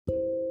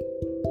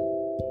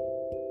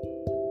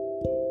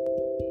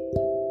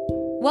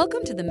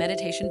Welcome to the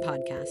Meditation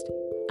Podcast.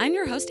 I'm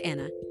your host,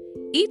 Anna.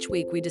 Each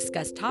week, we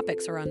discuss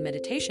topics around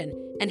meditation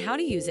and how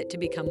to use it to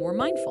become more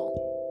mindful.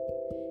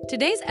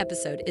 Today's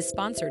episode is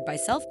sponsored by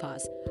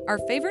Selfpause, our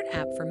favorite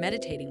app for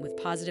meditating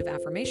with positive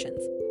affirmations.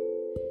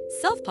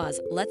 Selfpause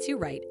lets you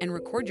write and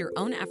record your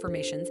own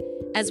affirmations,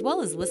 as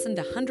well as listen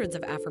to hundreds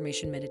of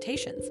affirmation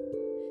meditations.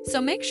 So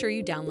make sure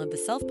you download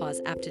the Selfpause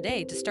app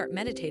today to start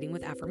meditating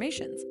with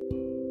affirmations.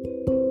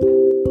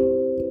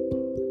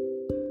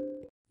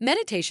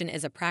 Meditation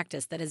is a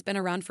practice that has been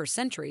around for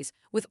centuries,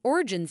 with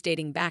origins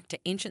dating back to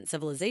ancient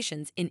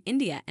civilizations in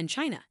India and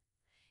China.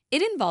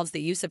 It involves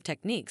the use of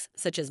techniques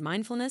such as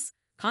mindfulness,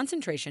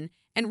 concentration,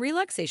 and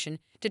relaxation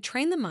to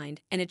train the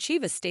mind and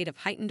achieve a state of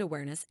heightened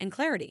awareness and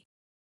clarity.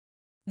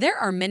 There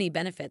are many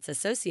benefits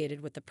associated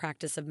with the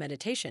practice of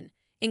meditation,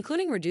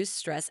 including reduced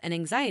stress and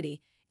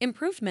anxiety,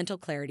 improved mental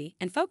clarity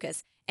and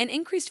focus, and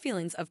increased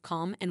feelings of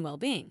calm and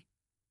well-being.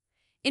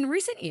 In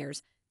recent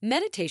years,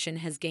 meditation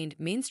has gained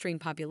mainstream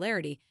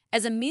popularity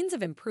as a means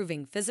of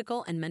improving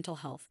physical and mental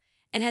health,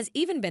 and has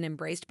even been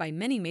embraced by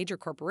many major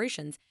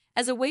corporations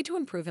as a way to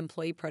improve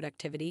employee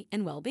productivity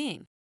and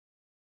well-being.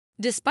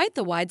 Despite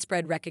the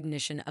widespread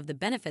recognition of the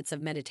benefits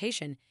of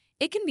meditation,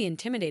 it can be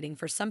intimidating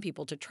for some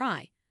people to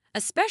try,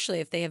 especially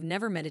if they have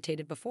never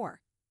meditated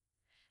before.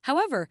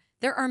 However,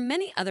 there are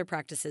many other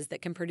practices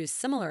that can produce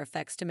similar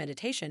effects to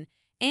meditation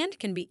and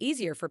can be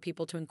easier for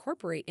people to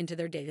incorporate into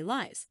their daily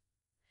lives.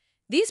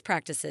 These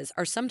practices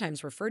are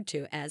sometimes referred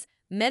to as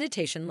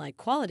meditation-like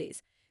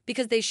qualities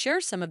because they share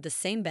some of the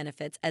same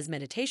benefits as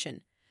meditation,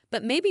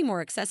 but may be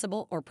more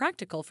accessible or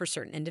practical for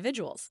certain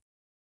individuals.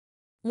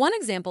 One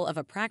example of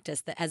a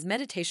practice that has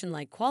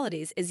meditation-like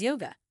qualities is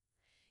yoga.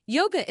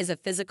 Yoga is a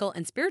physical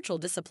and spiritual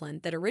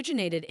discipline that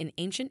originated in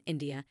ancient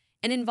India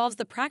and involves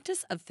the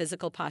practice of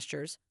physical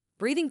postures,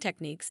 breathing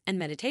techniques, and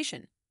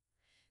meditation.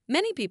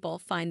 Many people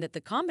find that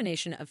the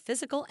combination of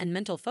physical and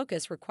mental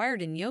focus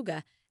required in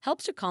yoga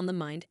helps to calm the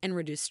mind and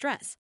reduce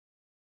stress.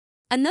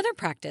 Another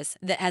practice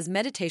that has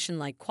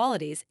meditation-like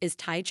qualities is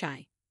Tai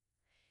Chi.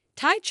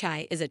 Tai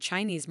Chi is a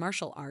Chinese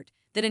martial art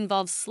that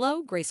involves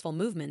slow, graceful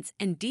movements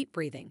and deep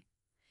breathing.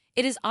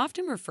 It is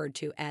often referred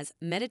to as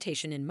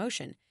meditation in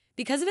motion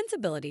because of its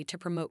ability to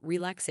promote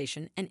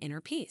relaxation and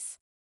inner peace.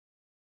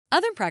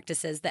 Other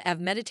practices that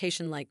have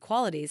meditation-like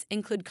qualities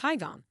include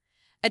Qigong,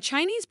 a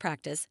Chinese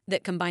practice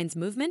that combines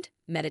movement,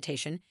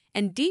 meditation,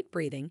 and deep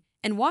breathing,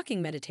 and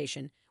walking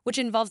meditation, which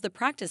involves the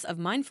practice of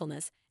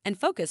mindfulness and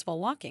focus while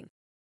walking.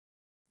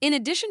 In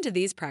addition to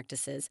these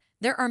practices,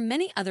 there are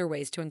many other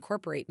ways to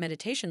incorporate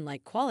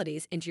meditation-like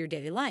qualities into your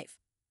daily life.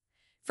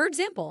 For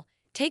example,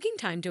 taking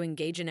time to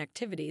engage in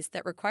activities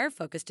that require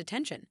focused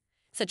attention,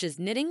 such as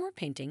knitting or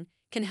painting,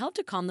 can help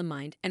to calm the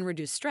mind and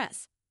reduce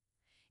stress.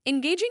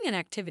 Engaging in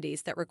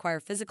activities that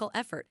require physical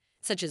effort,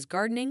 such as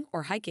gardening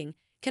or hiking,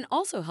 can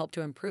also help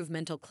to improve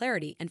mental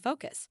clarity and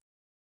focus.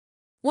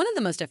 One of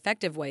the most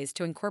effective ways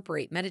to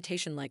incorporate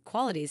meditation-like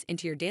qualities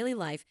into your daily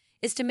life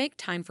is to make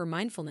time for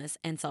mindfulness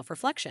and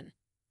self-reflection.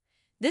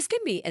 This can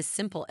be as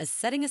simple as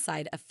setting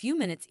aside a few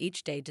minutes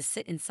each day to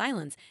sit in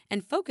silence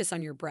and focus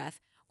on your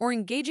breath, or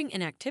engaging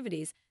in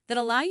activities that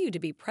allow you to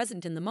be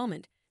present in the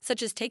moment,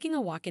 such as taking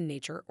a walk in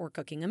nature or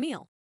cooking a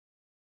meal.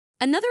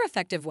 Another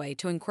effective way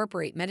to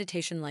incorporate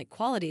meditation-like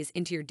qualities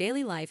into your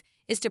daily life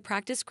is to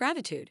practice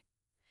gratitude.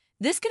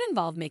 This can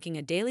involve making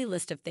a daily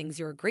list of things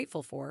you are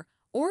grateful for,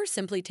 or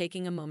simply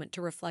taking a moment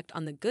to reflect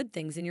on the good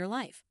things in your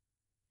life.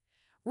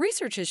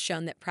 Research has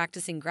shown that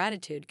practicing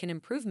gratitude can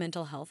improve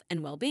mental health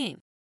and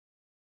well-being.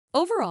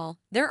 Overall,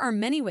 there are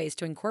many ways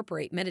to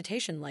incorporate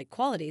meditation-like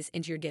qualities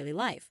into your daily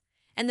life,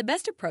 and the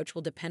best approach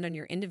will depend on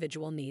your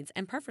individual needs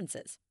and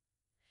preferences.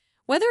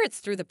 Whether it's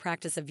through the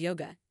practice of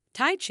yoga,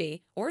 Tai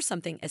Chi, or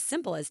something as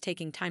simple as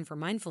taking time for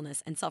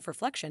mindfulness and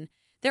self-reflection,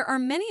 there are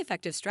many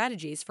effective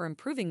strategies for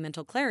improving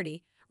mental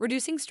clarity,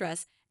 reducing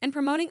stress, and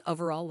promoting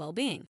overall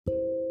well-being.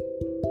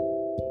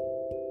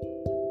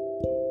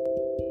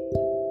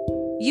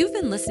 You've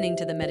been listening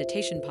to the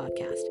Meditation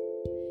Podcast.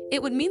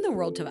 It would mean the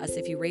world to us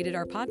if you rated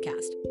our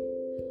podcast.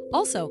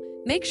 Also,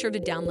 make sure to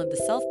download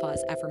the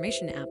Selfpause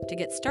Affirmation app to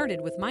get started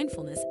with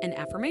mindfulness and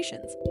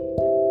affirmations.